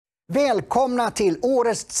Välkomna till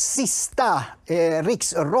årets sista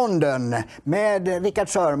Riksronden med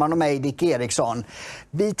Sörman och mig, Dick Erixon.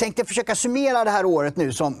 Vi tänkte försöka summera det här året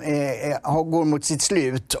nu som går mot sitt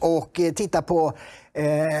slut och titta på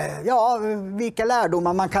vilka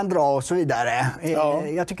lärdomar man kan dra och så vidare. Ja.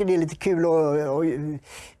 Jag tycker det är lite kul att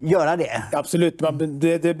göra det. Absolut,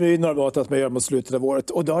 det blir normalt att man gör mot slutet av året.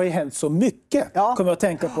 Och det har ju hänt så mycket, kommer jag att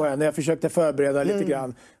tänka på här när jag försökte förbereda lite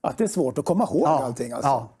grann. Att det är svårt att komma ihåg allting. Alltså.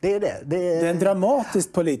 Ja, det är det. Det är en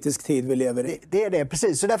dramatisk politisk tid vi lever i. Det är det,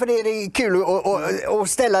 precis. Så därför är det kul att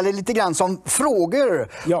ställa det lite grann som frågor.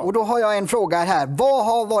 Ja. Och då har jag en fråga här. Vad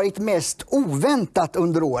har varit mest oväntat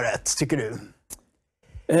under året, tycker du?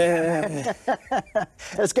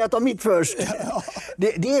 Ska jag ta mitt först?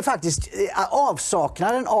 Det är faktiskt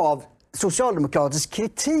avsaknaden av socialdemokratisk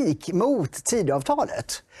kritik mot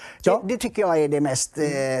Tidöavtalet. Ja. Det tycker jag är det mest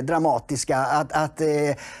dramatiska. Att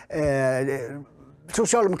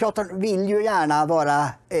Socialdemokraterna vill ju gärna vara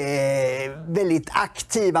väldigt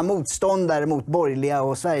aktiva motståndare mot borgerliga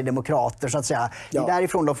och sverigedemokrater, så att säga. Ja. Det är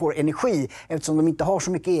därifrån de får energi, eftersom de inte har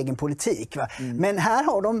så mycket egen politik. Va? Men här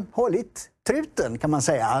har de hållit truten, kan man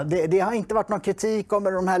säga. Det har inte varit någon kritik om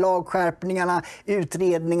de här lagskärpningarna,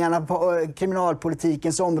 utredningarna på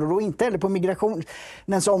kriminalpolitikens område och inte heller på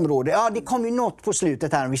migrationens område. Ja, det kom ju något på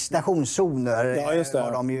slutet här, visitationszoner. Ja, just det.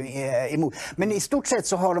 Var de ju emot. Men i stort sett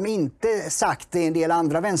så har de inte sagt, en del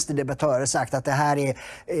andra vänsterdebattörer sagt att det här är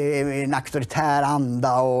en auktoritär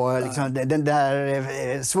anda och liksom, den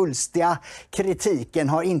där svulstiga kritiken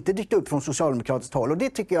har inte dykt upp från socialdemokratiskt håll, och det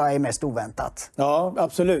tycker jag är mest oväntat. Ja,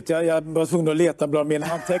 absolut. Jag var tvungen att leta bland mina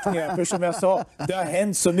anteckningar, för som jag sa, det har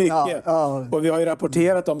hänt så mycket och vi har ju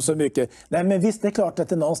rapporterat om så mycket. Nej, men visst, det är klart att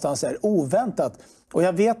det någonstans är oväntat. Och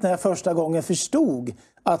jag vet när jag första gången förstod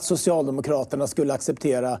att Socialdemokraterna skulle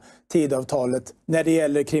acceptera Tidöavtalet när det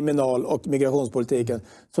gäller kriminal- och migrationspolitiken.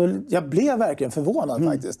 Så jag blev verkligen förvånad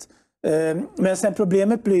faktiskt. Men sen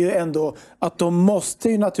problemet blir ju ändå att de måste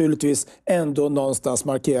ju naturligtvis ändå någonstans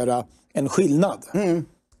markera en skillnad.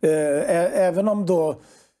 Även om då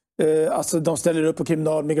alltså de ställer upp på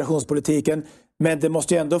kriminal- och migrationspolitiken, men det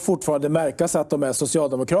måste ju ändå fortfarande märkas att de är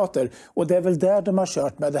socialdemokrater. Och det är väl där de har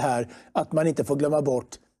kört med det här att man inte får glömma bort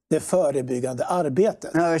det förebyggande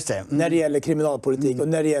arbetet. Ja, just det. När det gäller kriminalpolitik och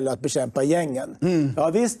när det gäller att bekämpa gängen. Ja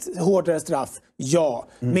visst, hårdare straff, ja.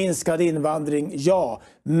 Minskad invandring, ja.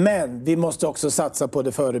 Men vi måste också satsa på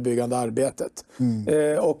det förebyggande arbetet.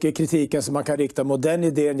 Och kritiken som man kan rikta mot den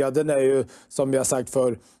idén, den är ju, som vi har sagt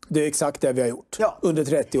för, det är exakt det vi har gjort under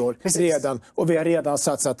 30 år redan. Och vi har redan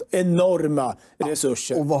satsat enorma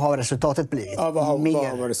resurser. Och vad har resultatet blivit? Ja, vad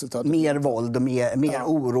har resultatet? Mer våld och mer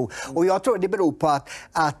oro. Och jag tror det beror på att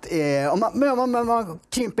om man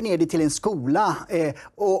krymper ner det till en skola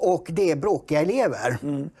och det är bråkiga elever.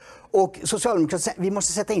 Och Socialdemokraterna, vi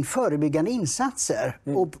måste sätta in förebyggande insatser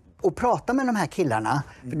och prata med de här killarna,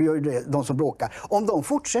 för det gör ju de som bråkar. Om de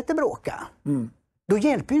fortsätter bråka, då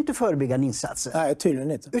hjälper ju inte förebyggande insatser. Nej,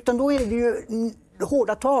 tydligen inte. Utan då är det ju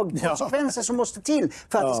hårda tag, konsekvenser som måste till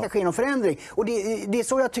för att det ska ske någon förändring. Och det är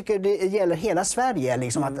så jag tycker det gäller hela Sverige.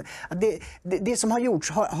 Liksom, att det som har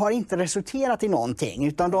gjorts har inte resulterat i någonting.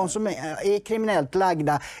 Utan de som är kriminellt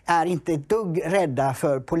lagda är inte ett dugg rädda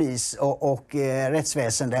för polis och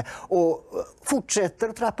rättsväsende. Och fortsätter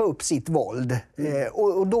att trappa upp sitt våld.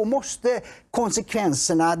 Och då måste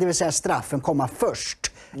konsekvenserna, det vill säga straffen, komma först.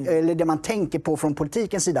 Eller det man tänker på från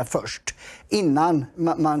politikens sida först, innan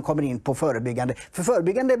man kommer in på förebyggande. För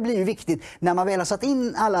förebyggande blir ju viktigt när man väl har satt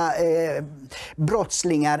in alla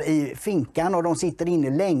brottslingar i finkan och de sitter inne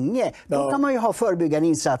länge. Då kan man ju ha förebyggande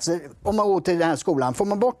insatser. Om man går till den här skolan, får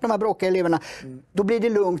man bort de här bråkiga eleverna, då blir det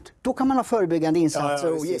lugnt. Då kan man ha förebyggande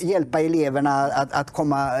insatser och hjälpa eleverna att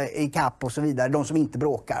komma ikapp och så vidare. De som inte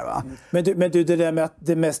bråkar. Va? Men du, det där med att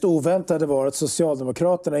det mest oväntade var att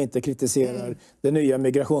Socialdemokraterna inte kritiserar den nya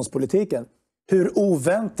migrationspolitiken. Hur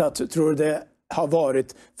oväntat tror du det har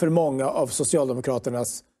varit för många av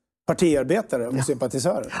Socialdemokraternas partiarbetare och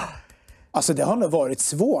sympatisörer? Alltså det har nog varit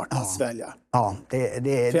svårt att svälja. Ja,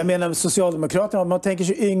 För jag menar Socialdemokraterna, om man tänker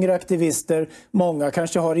sig yngre aktivister, många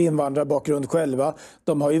kanske har invandrarbakgrund själva.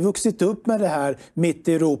 De har ju vuxit upp med det här, mitt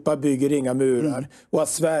i Europa bygger inga murar. Och att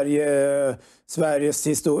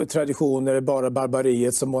Sveriges traditioner är bara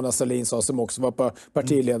barbariet, som Mona Sahlin sa, som också var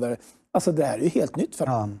partiledare. Alltså det här är ju helt nytt för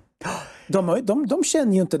dem. De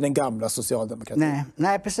känner ju inte den gamla socialdemokratin.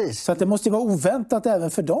 Nej, precis. Så att det måste ju vara oväntat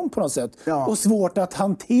även för dem på något sätt. Och svårt att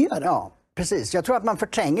hantera. Precis, jag tror att man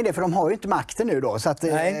förtränger det för de har ju inte makten nu då. Så att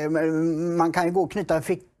man kan ju gå och knyta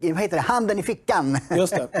handen i fickan.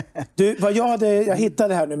 Just det. Du, jag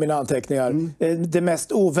hittade här nu mina anteckningar. Det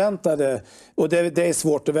mest oväntade, och det är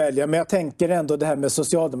svårt att välja, men jag tänker ändå det här med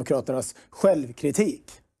Socialdemokraternas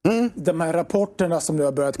självkritik. De här rapporterna som nu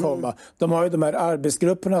har börjat komma, de har ju de här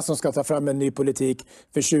arbetsgrupperna som ska ta fram en ny politik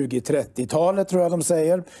för 2030-talet, tror jag de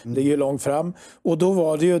säger. Det är ju långt fram. Och då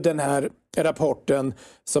var det ju den här rapporten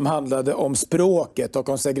som handlade om språket och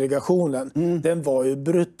om segregationen. Den var ju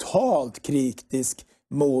brutalt kritisk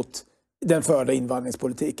mot den förda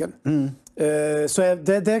invandringspolitiken. Så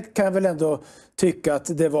det kan jag väl ändå tycka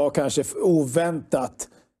att det var kanske oväntat.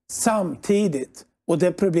 Samtidigt, och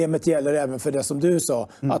det problemet gäller även för det som du sa,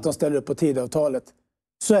 att de ställer upp på Tidöavtalet,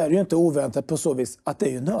 så är det ju inte oväntat på så vis att det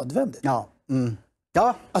är ju nödvändigt. Ja.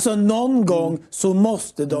 Ja. Alltså någon gång så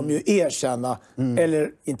måste de ju erkänna, eller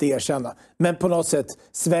inte erkänna, men på något sätt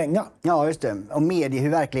svänga. Ja, just det. Och medge hur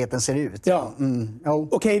verkligheten ser ut. Ja.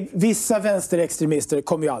 Okej, vissa vänsterextremister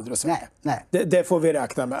kommer ju aldrig att svänga. Nej. Det får vi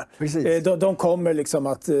räkna med. De kommer liksom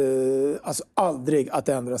att aldrig att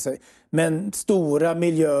ändra sig. Men stora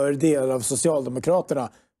miljöer, delar av Socialdemokraterna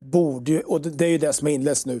borde ju, och det är ju det som är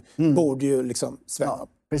inläst nu, borde ju liksom svänga. Ja.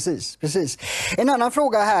 Precis. En annan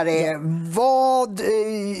fråga här är, vad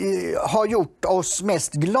har gjort oss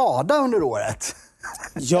mest glada under året?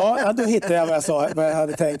 Ja, då hittade jag vad jag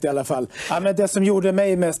hade tänkt i alla fall. Ja, men det som gjorde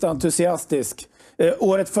mig mest entusiastisk,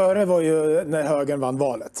 året före var ju när högern vann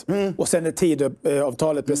valet. Och sen när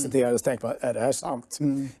Tidöavtalet presenterades tänkte man, är det här sant?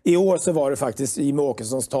 I år så var det faktiskt Jimmie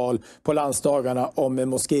Åkessons tal på landsdagarna om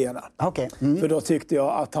moskéerna. Okay. För då tyckte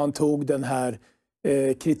jag att han tog den här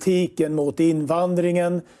kritiken mot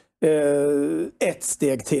invandringen ett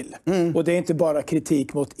steg till. Och det är inte bara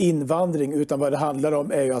kritik mot invandring, utan vad det handlar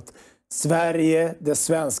om är ju att Sverige, det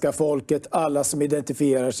svenska folket, alla som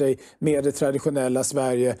identifierar sig med det traditionella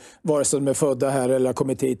Sverige, vare sig de är födda här eller har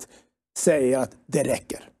kommit hit, säger att det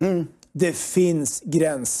räcker. Det finns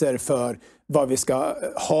gränser för vad vi ska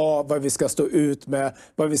ha, vad vi ska stå ut med,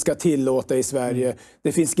 vad vi ska tillåta i Sverige.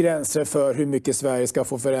 Det finns gränser för hur mycket Sverige ska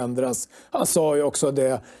få förändras. Han sa ju också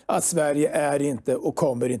det, att Sverige är inte och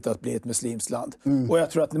kommer inte att bli ett muslimskt land. Och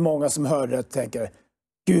jag tror att många som hör det tänker,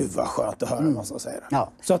 gud vad skönt att höra någon som säger det.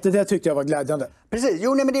 Ja. Så att det tyckte jag var glädjande. Precis,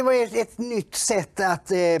 men det var ett nytt sätt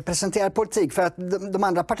att presentera politik, för att de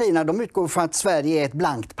andra partierna, de utgår från att Sverige är ett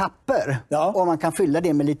blankt papper och man kan fylla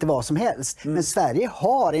det med lite vad som helst. Men Sverige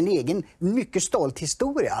har en egen mycket stolt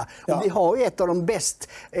historia och vi har ju ett av de bäst,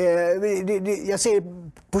 jag ser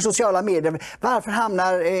på sociala medier, varför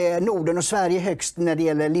hamnar Norden och Sverige högst när det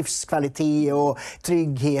gäller livskvalitet och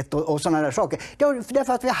trygghet och sådana där saker?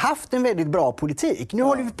 Därför att vi har haft en väldigt bra politik. Nu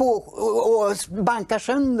håller vi på och bankar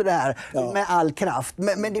sönder det här med all kraft.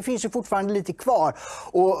 Men det finns ju fortfarande lite kvar.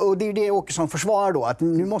 Och det är ju det Åkesson försvarar då. Att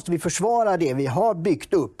nu måste vi försvara det vi har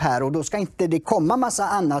byggt upp här. Och då ska inte det komma massa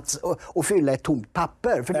annat och fylla ett tomt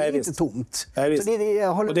papper. För det är inte tomt. Så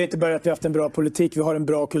och det är inte bara att vi har haft en bra politik. Vi har en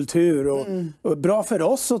bra kultur. Och bra för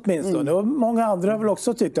oss åtminstone. Och många andra har väl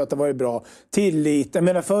också tyckt att det varit bra. Tillit. Jag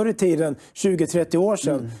menar förr i tiden, 20-30 år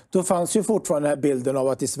sedan, då fanns ju fortfarande den här bilden av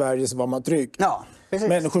att i Sverige så var man trygg. Ja. Precis.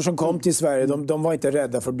 Människor som kom till Sverige, de var inte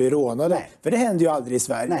rädda för att bli rånade. Nej. För det hände ju aldrig i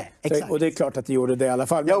Sverige. Nej, och det är klart att det gjorde det i alla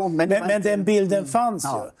fall. Men den bilden fanns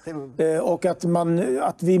ju. Och att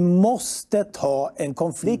vi måste ta en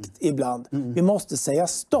konflikt ibland. Vi måste säga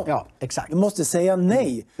stopp. Ja, exakt. Vi måste säga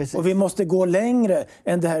nej. Och vi måste gå längre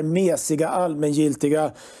än det här mesiga,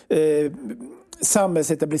 allmängiltiga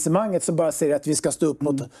samhällsetablissemanget som bara säger att vi ska stå upp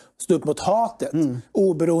mot hatet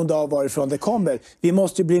oberoende av varifrån det kommer. Vi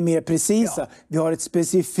måste bli mer precisa. Vi har ett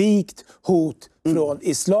specifikt hot från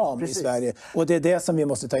islam i Sverige. Och det är det som vi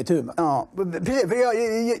måste ta itu med. Ja,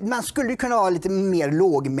 man skulle ju kunna vara lite mer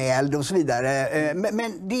lågmäld och så vidare.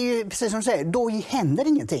 Men det är ju precis som du säger, då händer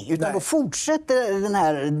ingenting. Utan då fortsätter den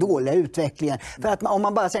här dåliga utvecklingen. För att om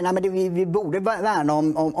man bara säger att vi borde värna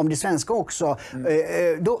om det svenska också.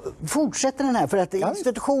 Då fortsätter den här. För att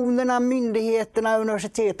institutionerna, myndigheterna,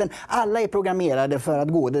 universiteten, alla är programmerade för att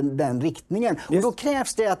gå den riktningen. Och då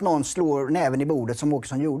krävs det att någon slår näven i bordet som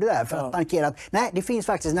Åkesson gjorde där. För att markera att nej, det finns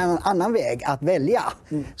faktiskt en annan väg att välja.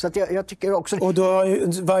 Så att jag tycker också... Och då,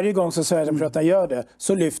 varje gång som Sverigedemokraterna gör det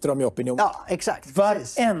så lyfter de i opinionen. Ja, exakt.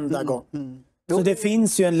 Varenda gång. Så det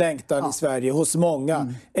finns ju en längtan i Sverige hos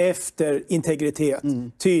många efter integritet,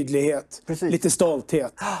 tydlighet, lite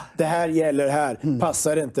stolthet. Det här gäller här,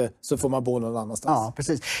 passar det inte så får man bo någon annanstans. Ja,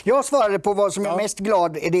 precis. Jag svarade på vad som är mest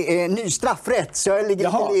glad, det är ny straffrätt. Så jag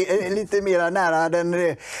ligger lite mer nära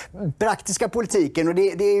den praktiska politiken. Och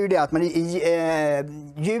det är ju det att man i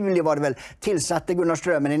juli var det väl tillsatte Gunnar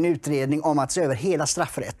Strömmen en utredning om att se över hela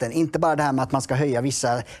straffrätten. Inte bara det här med att man ska höja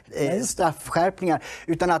vissa straffskärpningar,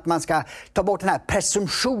 utan att man ska ta bort den här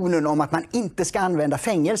presumtionen om att man inte ska använda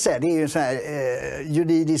fängelse. Det är ju en sån här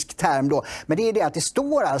juridisk term då. Men det är det att det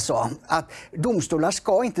står alltså att domstolar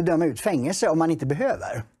ska inte döma ut fängelse om man inte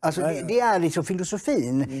behöver. Alltså det är liksom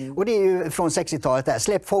filosofin. Och det är ju från 60-talet där.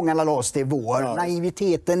 Släpp fångarna loss, det är vår.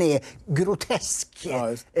 Naiviteten är grotesk.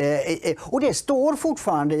 Och det står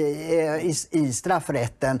fortfarande i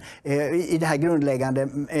straffrätten, i det här grundläggande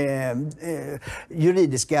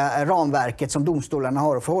juridiska ramverket som domstolarna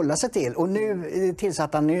har att förhålla sig till. Och nu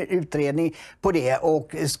tillsatte han en utredning på det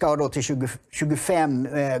och ska då till 2025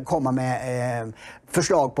 komma med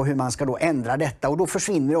förslag på hur man ska då ändra detta. Och då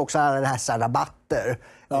försvinner också alla dessa rabatter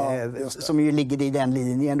som ju ligger i den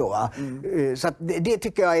linjen då. Så att det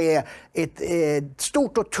tycker jag är ett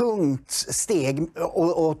stort och tungt steg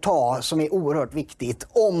att ta som är oerhört viktigt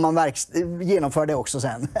om man genomför det också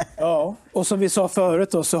sen. Ja, och som vi sa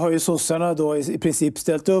förut då, så har ju sossarna då i princip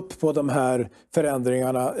ställt upp på de här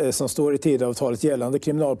förändringarna som står i Tidöavtalet gällande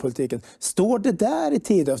kriminalpolitiken. Står det där i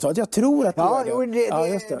Tidöavtalet? Jag tror att det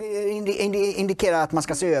indikerar att man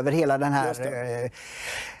ska se över hela den här...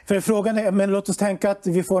 För frågan är, men låt oss tänka att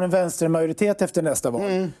vi får en vänstermajoritet efter nästa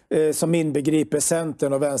val som inbegriper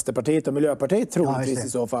Centern och Vänsterpartiet och Miljöpartiet troligtvis i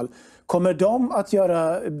så fall. Kommer de att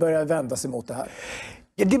börja vända sig mot det här?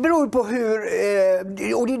 Ja, det beror på hur,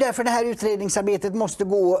 och det är därför det här utredningsarbetet måste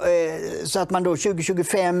gå så att man då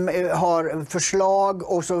 2025 har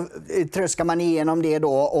förslag och så tröskar man igenom det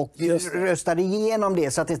då och röstar igenom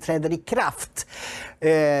det så att det träder i kraft.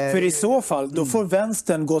 För i så fall, då får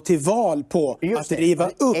vänstern gå till val på att riva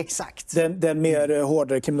upp den mer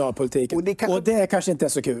hårdare kriminalpolitiken. Och det kanske inte är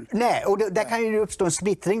så kul. Nej, och där kan ju uppstå en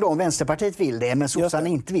splittring då om Vänsterpartiet vill det, men sossarna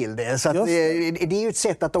inte vill det. Så att det är ju ett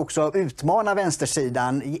sätt att också utmana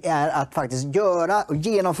vänstersidan, är att faktiskt göra och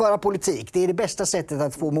genomföra politik. Det är det bästa sättet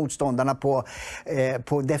att få motståndarna på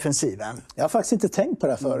defensiven. Jag har faktiskt inte tänkt på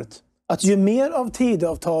det förut. Att ju mer av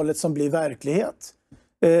Tidöavtalet som blir verklighet,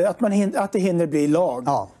 att det hinner bli lag.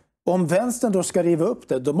 Ja. Om vänstern då ska riva upp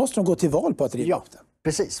det, då måste de gå till val på att riva upp det.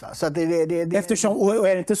 Precis, va? Så att Eftersom, och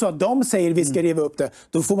är det inte så att de säger att vi ska riva upp det,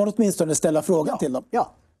 då får man åtminstone ställa frågan till dem.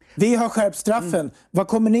 Ja. Vi har skärpt straffen. Vad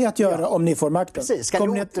kommer ni att göra om ni får makten? Precis. Ska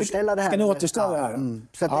ni återställa det här? Ska ni återställa det här?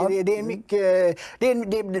 Så att det är mycket, det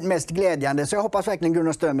är det mest glädjande. Så jag hoppas verkligen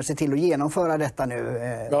Gunnar Strömmer ser till att genomföra detta nu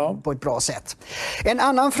på ett bra sätt. En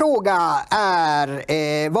annan fråga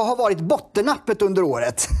är, vad har varit bottennappet under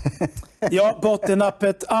året? Ja,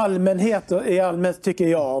 bottennappet i allmänt tycker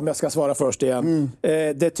jag, om jag ska svara först igen,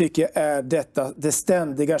 det tycker jag är det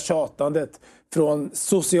ständiga tjatandet från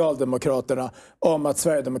Socialdemokraterna om att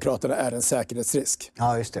Sverigedemokraterna är en säkerhetsrisk.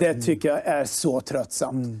 Ja, just det. Det tycker jag är så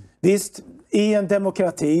tröttsamt. Visst, i en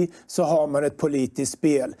demokrati så har man ett politiskt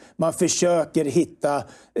spel. Man försöker hitta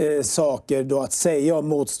saker då att säga om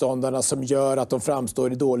motståndarna som gör att de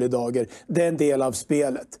framstår i dåliga dagar. Det är en del av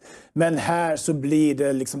spelet. Men här så blir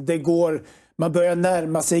det liksom, man börjar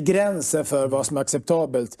närma sig gränsen för vad som är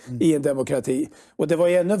acceptabelt i en demokrati. Och det var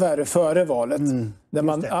ju ännu värre före valet. När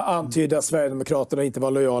man antydde att Sverigedemokraterna inte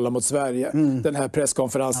var lojala mot Sverige. Den här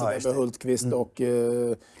presskonferensen med Hultqvist och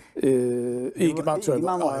Ygeman tror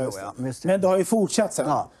jag. Men det har ju fortsatt sen.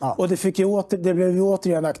 Och det blev ju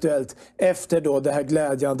återigen aktuellt efter då det här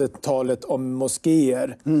glädjande talet om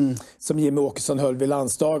moskéer som Jimmie Åkesson höll vid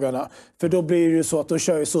landsdagarna. För då blir det ju så att då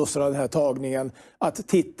kör ju sossarna den här tagningen att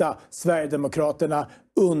titta, Sverigedemokraterna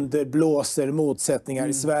underblåser motsättningar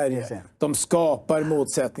i Sverige. De skapar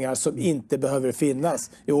motsättningar som inte behöver finnas.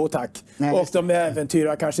 Jo tack. Och de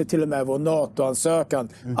äventyrar kanske till och med vår NATO-ansökan.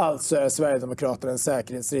 Alltså är Sverigedemokraterna en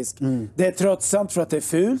säkerhetsrisk. Det är tröttsamt för att det är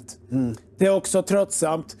fult. Det är också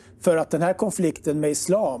tröttsamt för att den här konflikten med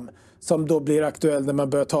islam som då blir aktuell när man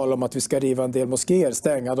börjar tala om att vi ska riva en del moskéer,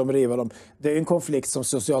 stänga dem, riva dem. Det är en konflikt som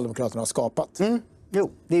Socialdemokraterna har skapat. Jo,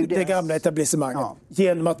 det är ju det gamla etablissemanget. Ja.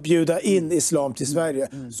 Genom att bjuda in islam till Sverige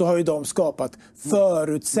så har ju de skapat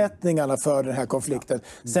förutsättningarna för den här konflikten.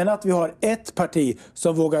 Sen att vi har ett parti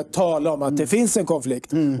som vågar tala om att det finns en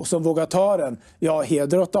konflikt och som vågar ta den, ja,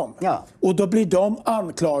 heder åt dem. Ja. Och då blir de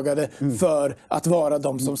anklagade för att vara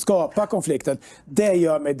de som skapar konflikten. Det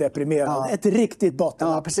gör mig deprimerad. Ja. Ett riktigt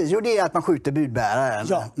bottennapp. Ja, precis. Jo, det är att man skjuter budbäraren.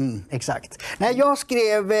 Ja. Exakt. Nej, jag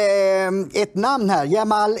skrev ett namn här,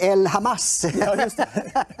 Jamal El Hamas. Ja, just det.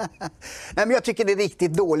 Nej, men jag tycker det är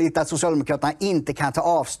riktigt dåligt att Socialdemokraterna inte kan ta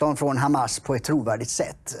avstånd från Hamas på ett trovärdigt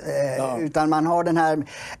sätt. Utan man har den här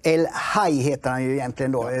El Hay heter han ju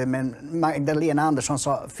egentligen då, men Magdalena Andersson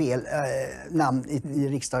sa fel namn i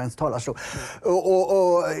riksdagens talarstol.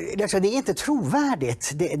 Och det är inte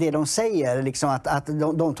trovärdigt det de säger, liksom att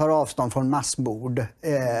de tar avstånd från massmord,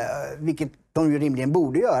 vilket de ju rimligen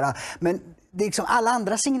borde göra. Men det är liksom alla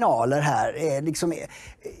andra signaler här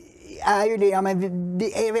är ju det, ja, men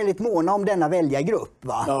vi är väldigt måna om denna väljargrupp,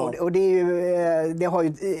 va? Ja. Och det är ju, det har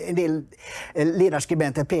ju en del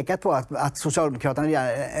ledarskribenter pekat på att Socialdemokraterna redan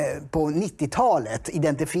på 90-talet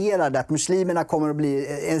identifierade att muslimerna kommer att bli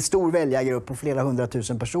en stor väljargrupp på flera 100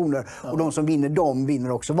 000 personer, och de som vinner dem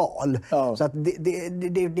vinner också val. Ja. Så att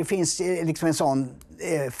det finns liksom en sån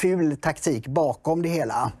ful taktik bakom det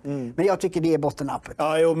hela. Men jag tycker det är bottennappet.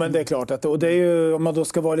 Ja, jo, men det är klart att, och det är ju, om man då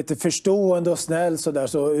ska vara lite förstående och snäll så där,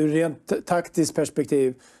 så ur rent taktiskt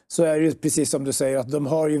perspektiv så är det ju precis som du säger, att de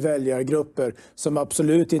har ju väljargrupper som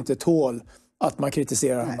absolut inte tål att man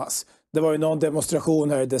kritiserar Hamas. Det var ju någon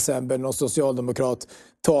demonstration här i december, någon socialdemokrat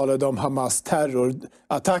talade om Hamas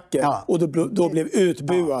terrorattacker och då blev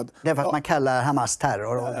utbuad. Ja, det är för att man kallar Hamas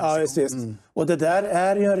terror. Ja, visst. Och det där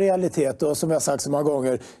är ju en realitet, och som jag sagt så många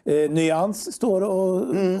gånger, Nyans står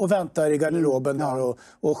och väntar i garderoben där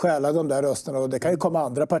och stjäla de där rösterna, och det kan ju komma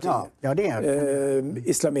andra partier. Ja, det är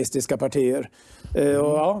islamistiska partier.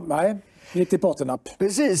 Och riktigt bottennapp.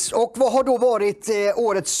 Precis, och vad har då varit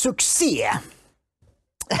årets succé?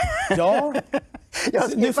 Ja,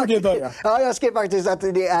 nu får du börja. Ja, jag skrev faktiskt att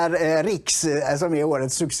det är Riks som är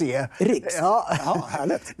årets succé. Riks? Ja,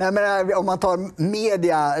 härligt. Nej, men om man tar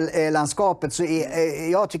medialandskapet så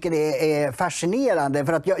jag tycker det är fascinerande,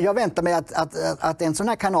 för att jag väntar mig att en sån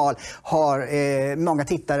här kanal har många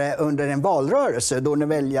tittare under en valrörelse, då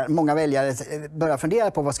när många väljare börjar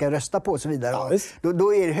fundera på vad ska jag rösta på och så vidare. Ja,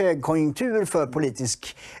 då är det högkonjunktur för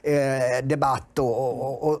politisk debatt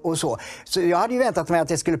och så. Så jag hade ju väntat mig att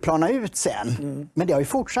det skulle plana ut sen. Men det har ju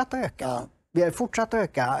fortsatt att öka. Vi har fortsatt att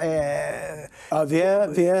öka. Ja,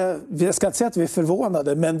 vi ska inte säga att vi är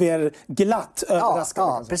förvånade, men vi är glatt överraskade.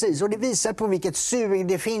 Ja, precis. Och det visar på vilket sug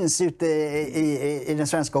det finns ute i den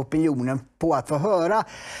svenska opinionen på att få höra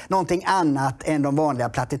någonting annat än de vanliga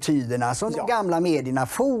plattityderna som de gamla medierna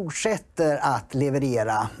fortsätter att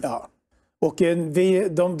leverera. Ja. Och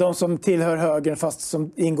de som tillhör högern, fast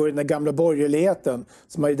som ingår i den gamla borgerligheten,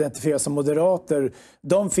 som har identifierats som moderater,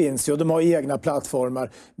 de finns ju och de har egna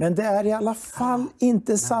plattformar. Men det är i alla fall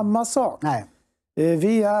inte samma sak. Nej.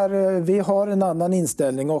 Vi har en annan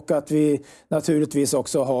inställning, och att vi naturligtvis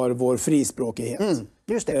också har vår frispråkighet.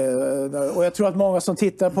 Just det. Och jag tror att många som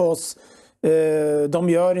tittar på oss, de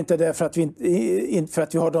gör inte det för att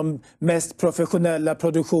vi har de mest professionella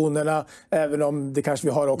produktionerna, även om det kanske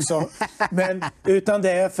vi har också, men utan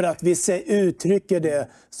det är för att vi uttrycker det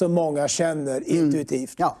som många känner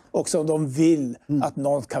intuitivt, och som de vill att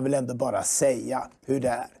någon kan väl ändå bara säga hur det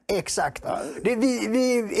är. Exakt.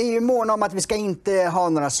 Vi är ju måna om att vi ska inte ha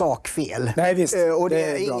några sakfel. Nej, visst. Och det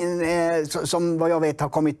är ingen som vad jag vet har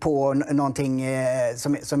kommit på någonting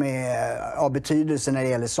som är av betydelse när det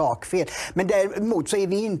gäller sakfel. Men däremot så är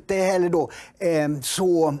vi inte heller då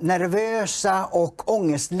så nervösa och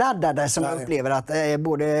ångestladdade som jag upplever att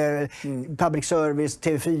både public service,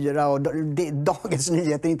 TV4 och Dagens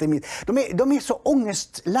Nyheter inte minst. De är så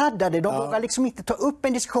ångestladdade. De vågar liksom inte ta upp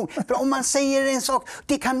en diskussion. För om man säger en sak,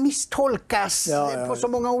 det kan misstolkas på så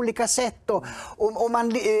många olika sätt. Och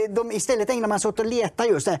istället ägnar man sig åt att leta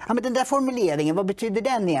just det. Ja, men den där formuleringen, vad betyder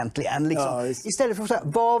den egentligen? Liksom. Istället för att säga,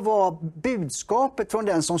 vad var budskapet från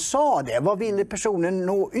den som sa det? Vad ville personen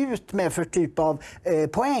nå ut med för typ av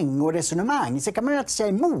poäng och resonemang? Så kan man ju alltid säga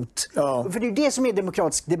emot. För det är ju det som är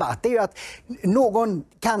demokratisk debatt. Det är ju att någon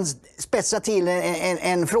kan spetsa till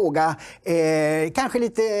en fråga, kanske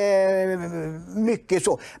lite mycket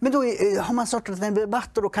så. Men då har man startat en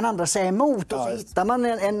debatt, och då kan andra säga emot, och så hittar man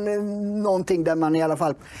någonting där man i alla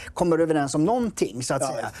fall kommer överens om någonting, så att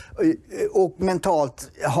säga. Och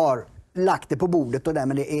mentalt har lagt det på bordet, och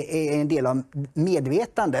därmed är en del av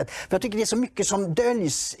medvetandet. För jag tycker det är så mycket som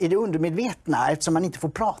döljs i det undermedvetna, eftersom man inte får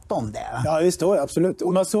prata om det. Ja, just det, absolut.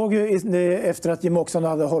 Och man såg ju efter att Jim Oxon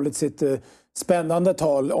hade hållit sitt spännande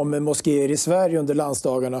tal om moskéer i Sverige under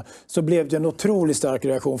landsdagarna så blev det en otroligt stark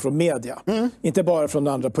reaktion från media. Inte bara från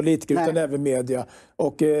andra politiker utan även media.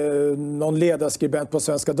 Och någon ledarskribent på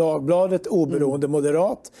Svenska Dagbladet, oberoende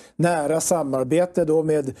moderat, nära samarbete då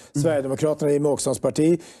med Sverigedemokraterna i Åkessons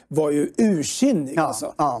parti, var ju ursinnig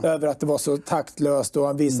över att det var så taktlöst och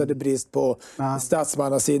han visade brist på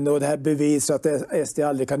statsmannasinne och det här bevisar att SD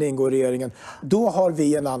aldrig kan ingå i regeringen. Då har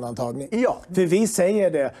vi en annan tagning. För vi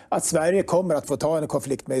säger det att Sverige kommer att få ta en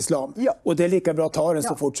konflikt med islam. Och det är lika bra att ta den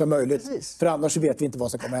så fort som möjligt. För annars vet vi inte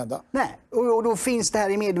vad som kommer hända. Nej, och då finns det här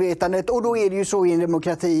i medvetandet och då är det ju så i en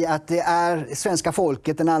demokrati att det är svenska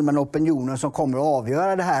folket, den allmänna opinionen som kommer att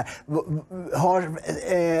avgöra det här. Har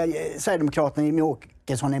Sverigedemokraterna i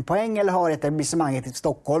Åkesson en poäng eller har etablissemanget i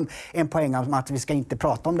Stockholm en poäng om att vi ska inte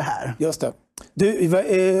prata om det här? Just det.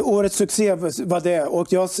 Du, årets succé var det och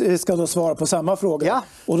jag ska då svara på samma fråga.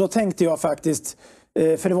 Och då tänkte jag faktiskt,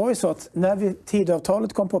 för det var ju så att när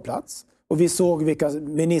Tidöavtalet kom på plats och vi såg vilka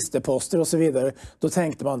ministerposter och så vidare, då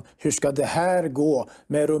tänkte man, hur ska det här gå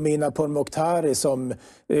med Romina Pourmokhtari som,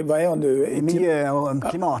 vad är hon nu? Miljö och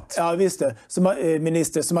klimat. Ja, visst det. Som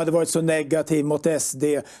minister som hade varit så negativ mot SD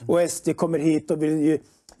och SD kommer hit och vill ju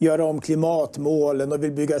göra om klimatmålen och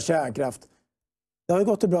vill bygga kärnkraft. Det har ju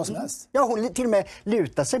gått hur bra som helst. Ja, hon till och med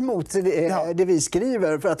lutar sig mot det vi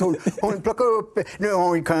skriver för att hon plockar upp, nu har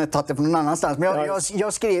hon kunnat ta det från någon annanstans, men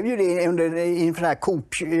jag skrev ju det inför det här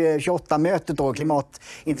COP 28-mötet då,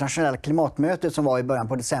 internationella klimatmötet som var i början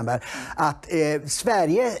på december, att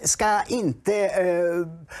Sverige ska inte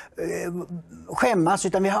skämmas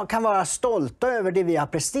utan vi kan vara stolta över det vi har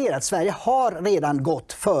presterat. Sverige har redan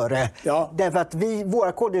gått före. Därför att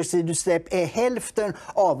våra koldioxidutsläpp är hälften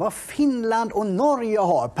av vad Finland och Norge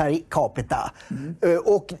har per capita.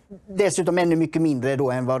 Och dessutom ännu mycket mindre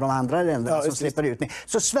då än vad de andra länderna som släpper ut med.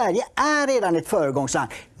 Så Sverige är redan ett föregångsland.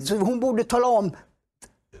 Så hon borde tala om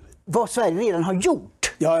vad Sverige redan har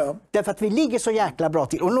gjort. Därför att vi ligger så jäkla bra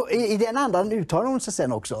till. Och i den andan uttalar hon sig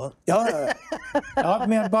sen också. Ja,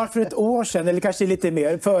 men bara för ett år sedan, eller kanske lite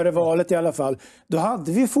mer, före valet i alla fall, då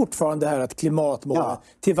hade vi fortfarande det här att klimatmålet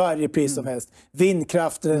till varje pris som helst.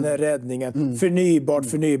 Vindkraften är räddningen, förnybart.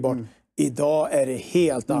 Idag är det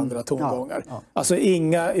helt andra tongångar. Alltså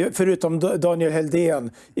förutom Daniel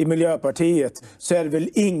Heldén i Miljöpartiet så är det väl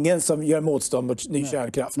ingen som gör motstånd mot ny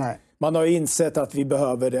kärnkraft. Man har insett att vi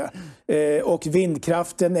behöver det. Och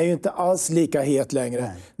vindkraften är ju inte alls lika het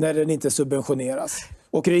längre när den inte subventioneras.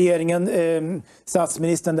 Och regeringen,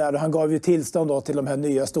 statsministern där, han gav ju tillstånd då till de här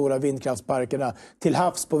nya stora vindkraftsparkerna till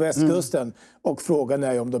havs på västkusten. Och frågan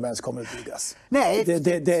är ju om de ens kommer att byggas. Nej.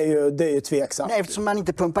 Det är ju tveksamt. Nej, eftersom man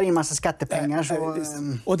inte pumpar in massa skattepengar.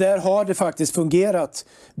 Och där har det faktiskt fungerat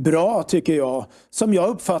bra, tycker jag. Som jag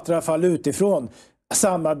uppfattar i alla fall utifrån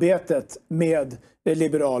samarbetet med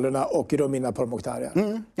Liberalerna och Romina Pourmokhtari.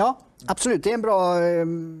 Ja, absolut. Det är en bra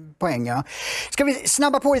poäng. Ja. Ska vi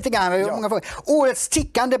snabba på lite grann? Många årets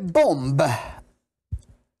tickande bomb.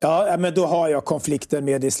 Ja, men då har jag konflikten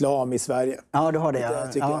med islam i Sverige. Ja, du har det.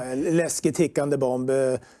 Det tycker jag är en läskig tickande bomb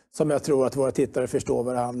som jag tror att våra tittare förstår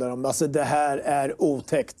vad det handlar om. Alltså det här är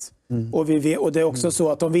otäckt. Och det är också så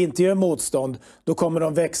att om vi inte gör motstånd, då kommer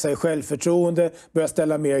de växa i självförtroende, börja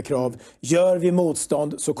ställa mer krav. Gör vi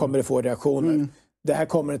motstånd så kommer det få reaktioner. Det här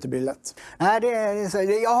kommer inte bli lätt.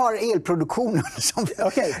 Nej, jag har elproduktionen.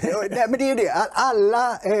 Nej, men det är det.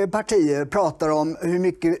 Alla partier pratar om hur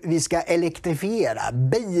mycket vi ska elektrifiera.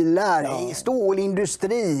 Bilar,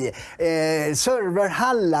 stålindustri,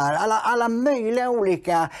 serverhallar. Alla möjliga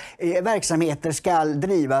olika verksamheter ska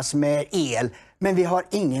drivas med el. Men vi har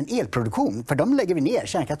ingen elproduktion, för de lägger vi ner.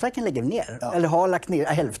 Kärnkraftverken lägger vi ner, eller har lagt ner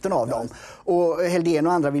hälften av dem. Och Heldén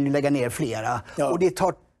och andra vill ju lägga ner flera. Och det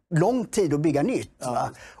tar lång tid att bygga nytt.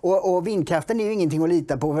 Och vindkraften är ju ingenting att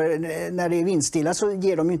lita på. För när det är vindstilla så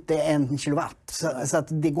ger de inte 1 kilowatt. Så att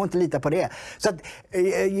det går inte att lita på det. Så att,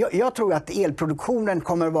 jag tror att elproduktionen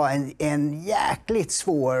kommer att vara en jäkligt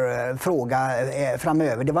svår fråga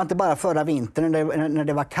framöver. Det var inte bara förra vintern när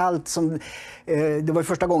det var kallt som... Det var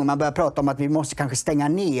första gången man började prata om att vi måste kanske stänga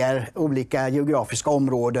ner olika geografiska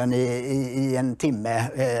områden i en timme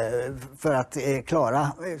för att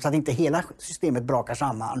klara så att inte hela systemet brakar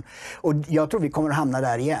samman. Och jag tror vi kommer att hamna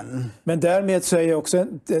där igen. Men därmed så är ju också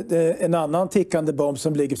en annan tickande bomb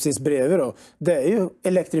som ligger precis bredvid då. Det är ju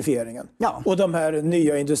elektrifieringen. Och de här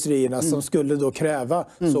nya industrierna som skulle då kräva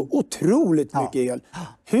så otroligt mycket el.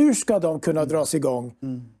 Hur ska de kunna dras igång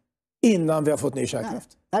innan vi har fått ny kärnkraft?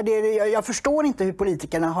 Jag förstår inte hur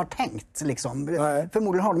politikerna har tänkt. Liksom.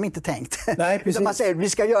 Förmodligen har de inte tänkt. Nej, precis. Man säger att vi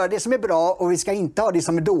ska göra det som är bra och vi ska inte ha det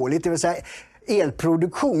som är dåligt. Det vill säga,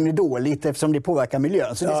 elproduktion är dåligt eftersom det påverkar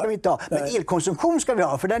miljön. Så det ska vi inte ha. Men elkonsumtion ska vi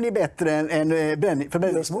ha, för den är bättre än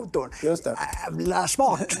förbränningsmotorn. Just det. Jävla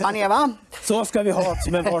smart, man är, va? Så ska vi ha,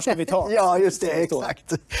 men var ska vi ta? Ja, just det,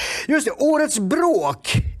 exakt. Just det, årets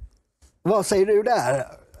bråk. Vad säger du där?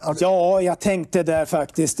 Ja, jag tänkte där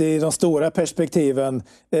faktiskt i de stora perspektiven.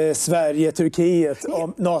 Sverige, Turkiet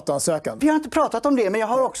om NATO-ansökan. Vi har inte pratat om det, men jag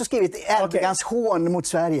har också skrivit Erdogans hån mot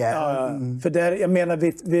Sverige. För där, jag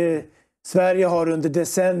menar, Sverige har under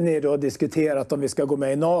decennier då diskuterat om vi ska gå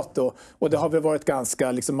med i NATO. Och det har väl varit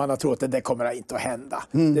ganska, liksom, man har trott att det kommer inte att hända.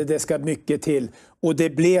 Det ska mycket till. Och det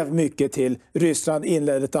blev mycket till. Ryssland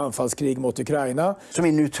inledde ett anfallskrig mot Ukraina. Som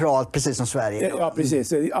är neutralt, precis som Sverige. Ja,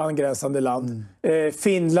 precis. Angränsande land.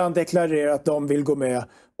 Finland deklarerar att de vill gå med.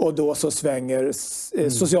 Och då så svänger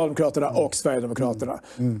Socialdemokraterna och Sverigedemokraterna.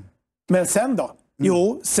 Men sen då?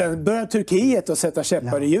 Jo, sen börjar Turkiet att sätta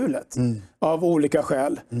käppar i hjulet av olika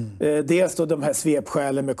skäl. Dels då de här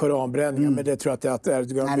svepskälen med koranbränningar, men det tror jag att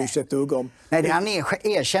Erdogan bryr sig ett dugg om. Nej, det han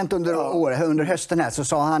erkänt under hösten här, så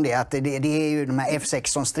sa han det att det är ju de här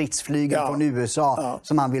F-16 stridsflygen från USA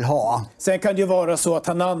som han vill ha. Sen kan det ju vara så att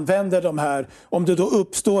han använder de här, om det då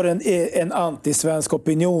uppstår en antisvensk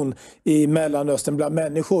opinion i Mellanöstern bland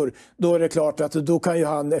människor, då är det klart att då kan ju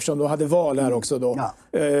han, eftersom de hade val här också då,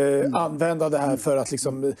 använda det här för att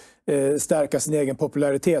liksom stärka sin egen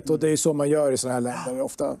popularitet, och det är ju så man gör i sådana här länder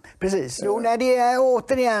ofta. Precis. Jo,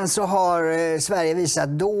 återigen så har Sverige visat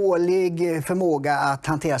dålig förmåga att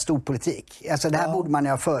hantera storpolitik. Alltså det här borde man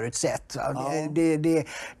ju ha förutsett.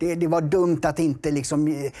 Det var dumt att inte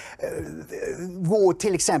liksom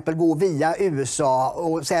till exempel gå via USA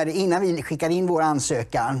och säga det innan vi skickar in vår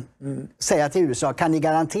ansökan. Säga till USA, kan ni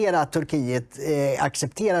garantera att Turkiet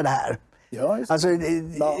accepterar det här? Ja, alltså,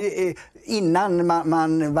 innan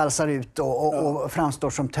man valsar ut och framstår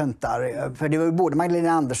som töntar. För det var ju både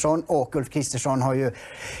Magdalena Andersson och Ulf Kristersson har ju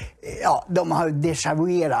de har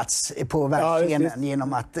desavuerats på världsscenen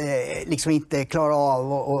genom att liksom inte klara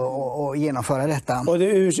av och genomföra detta. Och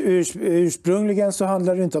ursprungligen så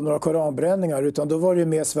handlar det inte om några koranbränningar, utan då var det ju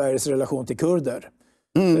med Sveriges relation till kurder.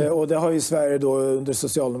 Och det har ju Sverige då under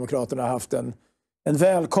Socialdemokraterna haft en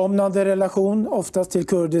välkomnande relation, oftast till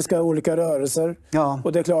kurdiska olika rörelser.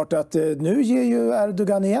 Och det är klart att nu ger ju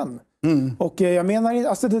Erdogan igen. Och jag menar,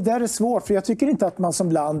 alltså det där är svårt, för jag tycker inte att man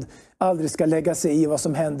som land aldrig ska lägga sig i vad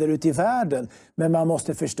som händer ute i världen. Men man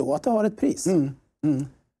måste förstå att det har ett pris.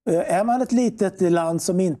 Är man ett litet land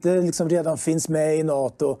som inte liksom redan finns med i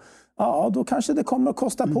NATO, då kanske det kommer att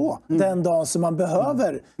kosta på den dagen som man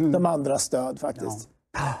behöver de andra stöd faktiskt.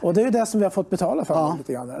 Och det är ju det som vi har fått betala för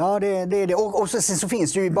lite grann. Ja, det är det. Och så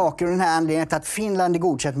finns det ju i bakgrunden här anledningen till att Finland är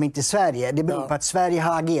godkänt men inte Sverige. Det beror på att Sverige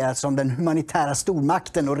har agerat som den humanitära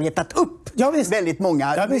stormakten och retat upp väldigt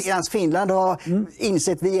många. Medan Finland har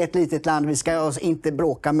insett att vi är ett litet land, vi ska inte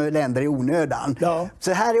bråka med länder i onödan.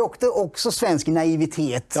 Så här är också svensk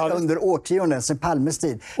naivitet under årtionden sedan Palmes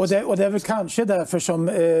tid. Och det är väl kanske därför som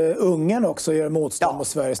Ungern också gör motstånd mot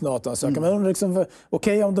Sveriges NATO-ansökan. Men liksom,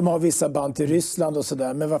 okej, om de har vissa band till Ryssland och sådär,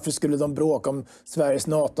 men varför skulle de bråka om Sveriges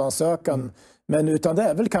NATO-ansökan? Men utan det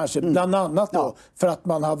är väl kanske bland annat då för att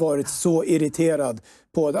man har varit så irriterad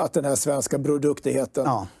på att den här svenska produktigheten,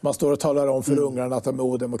 man står och talar om för ungrarna att de är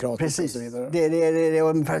odemokratiska och så vidare.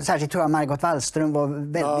 Det särskilt tror jag Margot Wallström var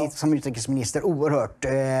väldigt som utrikesminister oerhört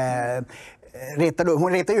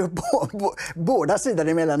hon retade ju på båda sidor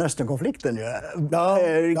i Mellanösternkonflikten.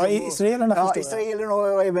 Israelerna Israelerna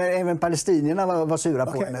och även palestinierna var sura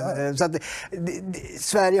på henne. Så att,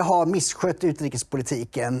 Sverige har misskött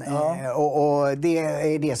utrikespolitiken och det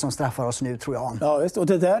är det som straffar oss nu, tror jag. Ja, just. Och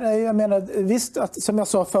det där är ju, jag menar, visst att, som jag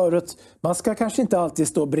sa förut, man ska kanske inte alltid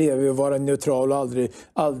stå bredvid och vara neutral och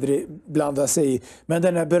aldrig blanda sig i. Men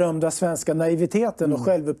den här berömda svenska naiviteten och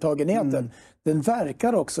självupptagenheten, den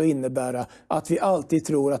verkar också innebära att vi alltid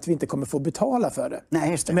tror att vi inte kommer få betala för det.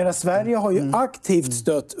 Nej, just det. Jag menar, Sverige har ju aktivt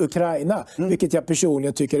stött Ukraina, vilket jag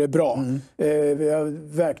personligen tycker är bra.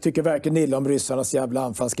 Jag tycker verkligen illa om ryssarnas jävla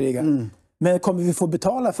anfallskrig. Men kommer vi få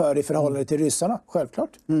betala för det i förhållande till ryssarna? Självklart.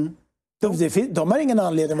 De har ingen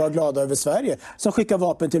anledning att vara glada över Sverige som skickar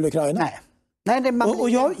vapen till Ukraina. Nej. Och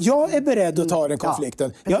jag är beredd att ta den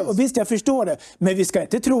konflikten. Och visst, jag förstår det. Men vi ska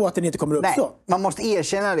inte tro att den inte kommer uppstå. Nej, man måste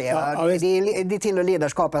erkänna det. Det är till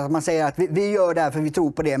ledarskapet att man säger att vi gör det här för vi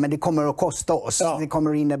tror på det, men det kommer att kosta oss. Det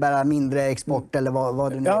kommer att innebära mindre export eller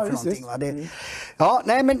vad det nu är för någonting.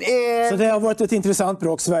 Så det har varit ett intressant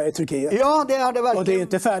bråk, Sverige-Turkiet. Ja, det har det verkligen. Och det är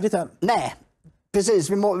inte färdigt än. Nej. Precis,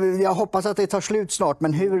 jag hoppas att det tar slut snart,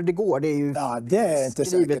 men hur det går, det är ju det är inte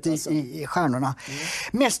skrivet säkert, alltså. i stjärnorna.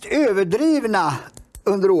 Mest överdrivna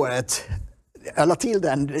under året, Jag la till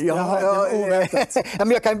den.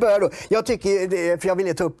 Men jag kan börja då. Jag tycker, för jag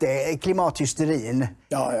ville ta upp det, klimathysterin.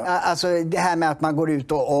 Alltså det här med att man går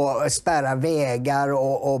ut och spärrar vägar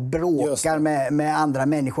och bråkar med andra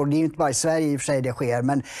människor. Det är ju inte bara i Sverige i och för sig det sker,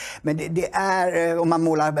 men det är, om man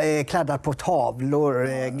målar kladdar på tavlor,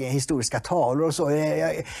 historiska tavlor och så.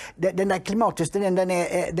 Den där klimathysterin,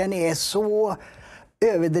 den är så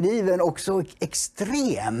överdriven och så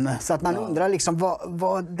extrem så att man undrar liksom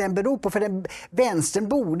vad den beror på. För vänstern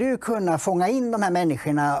borde ju kunna fånga in de här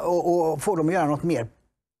människorna och få dem att göra något mer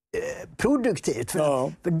produktivt.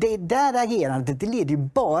 För det där agerandet, det leder ju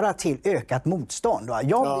bara till ökat motstånd.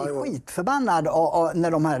 Jag blir skitförbannad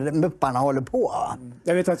när de här mupparna håller på.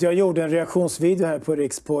 Jag vet att jag gjorde en reaktionsvideo här på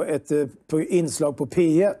Riks på inslag på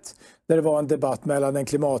P1 där det var en debatt mellan en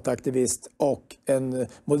klimataktivist och en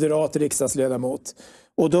moderat riksdagsledamot.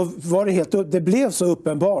 Och då var det blev så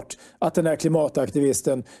uppenbart att den här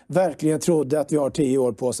klimataktivisten verkligen trodde att vi har 10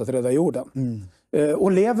 år på oss att rädda jorden.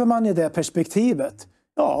 Och lever man i det perspektivet,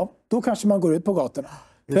 då kanske man går ut på gatorna.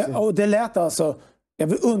 Och det lät alltså, jag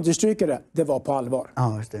vill understryka det var på allvar.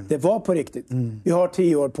 Det var på riktigt. Vi har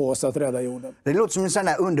 10 år på oss att rädda jorden. Det låter som en sån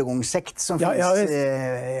där undergångssekt som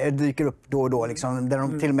dyker upp då och då. Liksom, där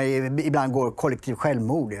de till och med ibland går kollektiv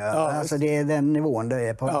självmord. Alltså, det är den nivån det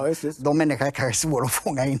är på. De människorna är kanske svåra att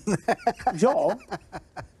fånga in.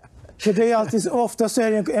 Så det är alltid, ofta så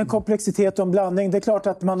är det en komplexitet och en blandning. Det är klart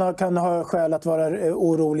att man kan ha skäl att vara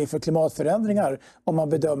orolig för klimatförändringar om man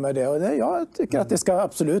bedömer det. Och jag tycker att det ska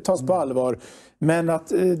absolut tas på allvar. Men att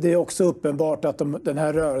det är också uppenbart att den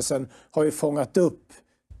här rörelsen har ju fångat upp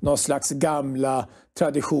någon slags gamla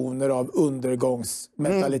traditioner av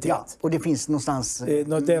undergångsmentalitet. Och det finns någonstans... Det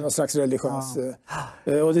är någon slags religiös...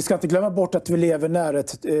 Och vi ska inte glömma bort att vi lever nära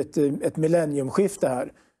ett millenniumskifte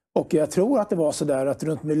här. Och jag tror att det var så där att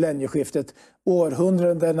runt millennieskiftet,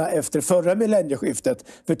 århundradena efter förra millennieskiftet,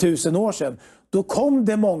 för 1000 år sedan, då kom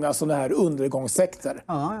det många sådana här undergångssekter.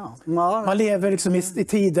 Man lever liksom i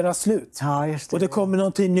tidernas slut. Och det kommer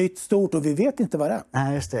någonting nytt stort och vi vet inte vad det är.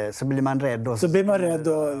 Nej, just det. Så blir man rädd. Och så blir man rädd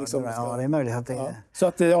och liksom... det är möjligt att det är... Så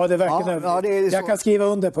att det är verkligen... Jag kan skriva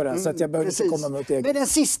under på den så att jag behöver inte komma med något eget. Men den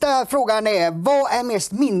sista frågan är, vad är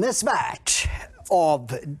mest minnesvärt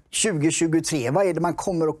av 2023? Vad är det man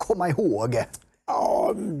kommer att komma ihåg?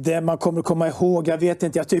 Det man kommer att komma ihåg, jag vet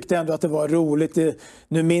inte. Jag tyckte ändå att det var roligt.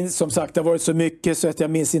 Som sagt, det har varit så mycket så att jag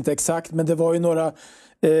minns inte exakt. Men det var ju några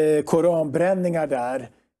koranbränningar där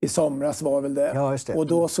i somras var väl det. Ja, just det. Och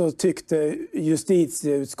då så tyckte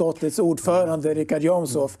justitieutskottets ordförande Richard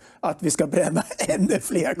Jomshof att vi ska bränna ännu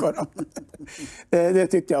fler koraner. Det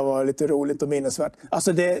tyckte jag var lite roligt och minnesvärt.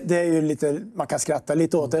 Alltså det är ju lite, man kan skratta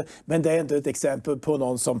lite åt det, men det är ändå ett exempel på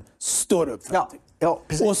någon som står upp för någonting.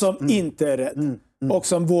 Och som inte är rädd. Och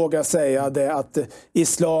som vågar säga det att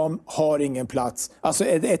islam har ingen plats. Alltså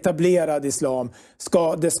etablerad islam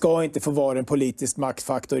ska inte få vara en politisk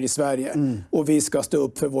maktfaktor i Sverige. Och vi ska stå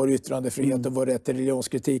upp för vår yttrandefrihet och vår rätt till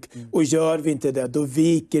religionskritik. Och gör vi inte det, då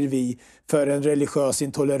viker vi för en religiös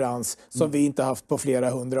intolerans som vi inte haft på flera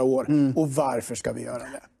 100 år. Och varför ska vi göra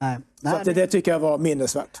det? Så att det tycker jag var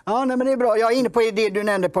minnesvärt. Ja, men det är bra. Jag är inne på det du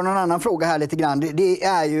nämnde på någon annan fråga här lite grann. Det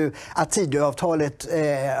är ju att Tidöavtalet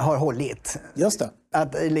har hållit. Just det.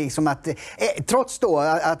 Trots då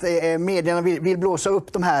att medierna vill blåsa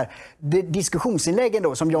upp de här diskussionsinläggen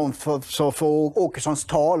då, som Jomshof och Åkessons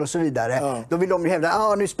tal och så vidare. Då vill de ju hävda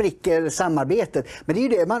att nu spricker samarbetet. Men det är ju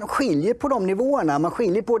det, man skiljer på de nivåerna. Man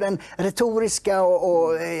skiljer på den retoriska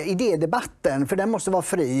och idédebatten, för den måste vara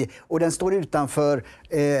fri och den står utanför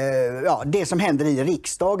det som händer i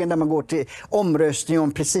riksdagen där man går till omröstning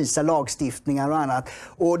om precisa lagstiftningar och annat.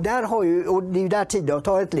 Och det är ju där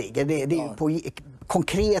Tidöavtalet ligger. Det är ju på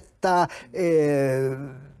konkreta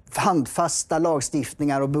handfasta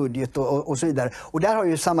lagstiftningar och budget och så vidare. Och där har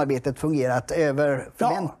ju samarbetet fungerat över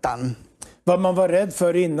förväntan. Vad man var rädd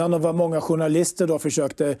för innan och vad många journalister då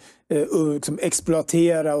försökte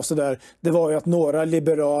exploatera och sådär, det var ju att några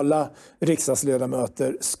liberala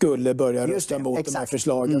riksdagsledamöter skulle börja rösta mot de här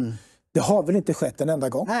förslagen. Det har väl inte skett en enda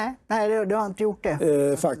gång? Nej, det har inte gjort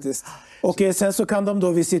det. Faktiskt. Och sen så kan de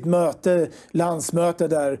då vid sitt landsmöte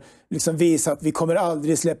där liksom visa att vi kommer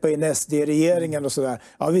aldrig släppa in SD i regeringen och sådär.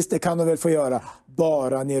 Ja visst, det kan de väl få göra.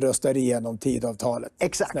 Bara ni röstar igenom Tidöavtalet.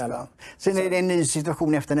 Exakt. Sen är det en ny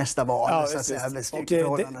situation efter nästa val. Så att säga,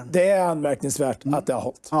 det är anmärkningsvärt att det har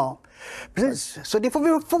hållit. Ja. Precis. Så det får vi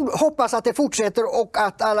hoppas att det fortsätter och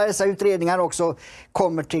att alla dessa utredningar också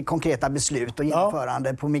kommer till konkreta beslut och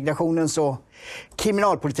genomförande på migrationens och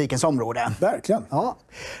kriminalpolitikens område. Verkligen. Ja.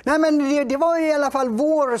 Nej, men det var i alla fall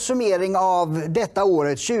vår summering av detta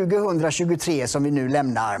året 2023 som vi nu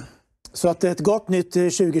lämnar. Så att ett gott nytt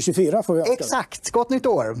 2024 får vi önska. Exakt, gott nytt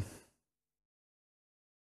år!